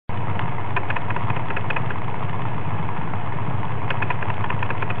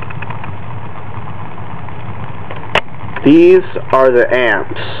These are the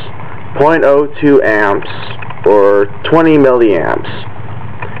amps, 0.02 amps or 20 milliamps.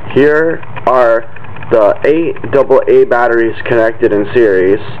 Here are the 8 AA batteries connected in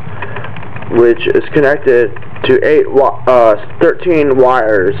series, which is connected to 13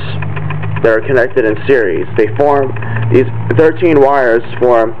 wires that are connected in series. These 13 wires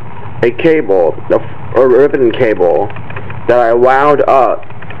form a cable, a ribbon cable, that I wound up,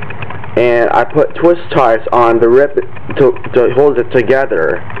 and I put twist ties on the ribbon to hold it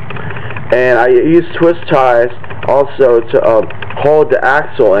together. And I use twist ties also to hold the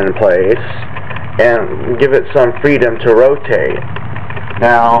axle in place and give it some freedom to rotate.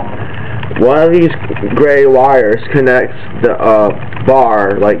 Now, one of these gray wires connects the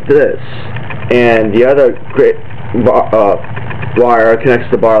bar like this, and the other gray wire connects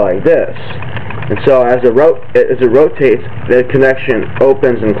the bar like this. And so as it rotates, the connection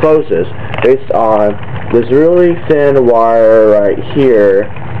opens and closes based on this really thin wire right here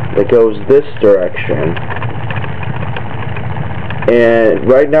that goes this direction. And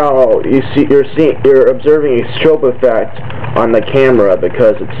right now you're observing a strobe effect on the camera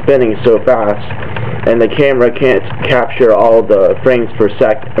because it's spinning so fast, and the camera can't capture all the frames per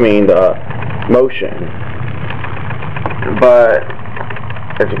second. The motion. But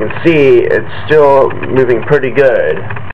as you can see, it's still moving pretty good.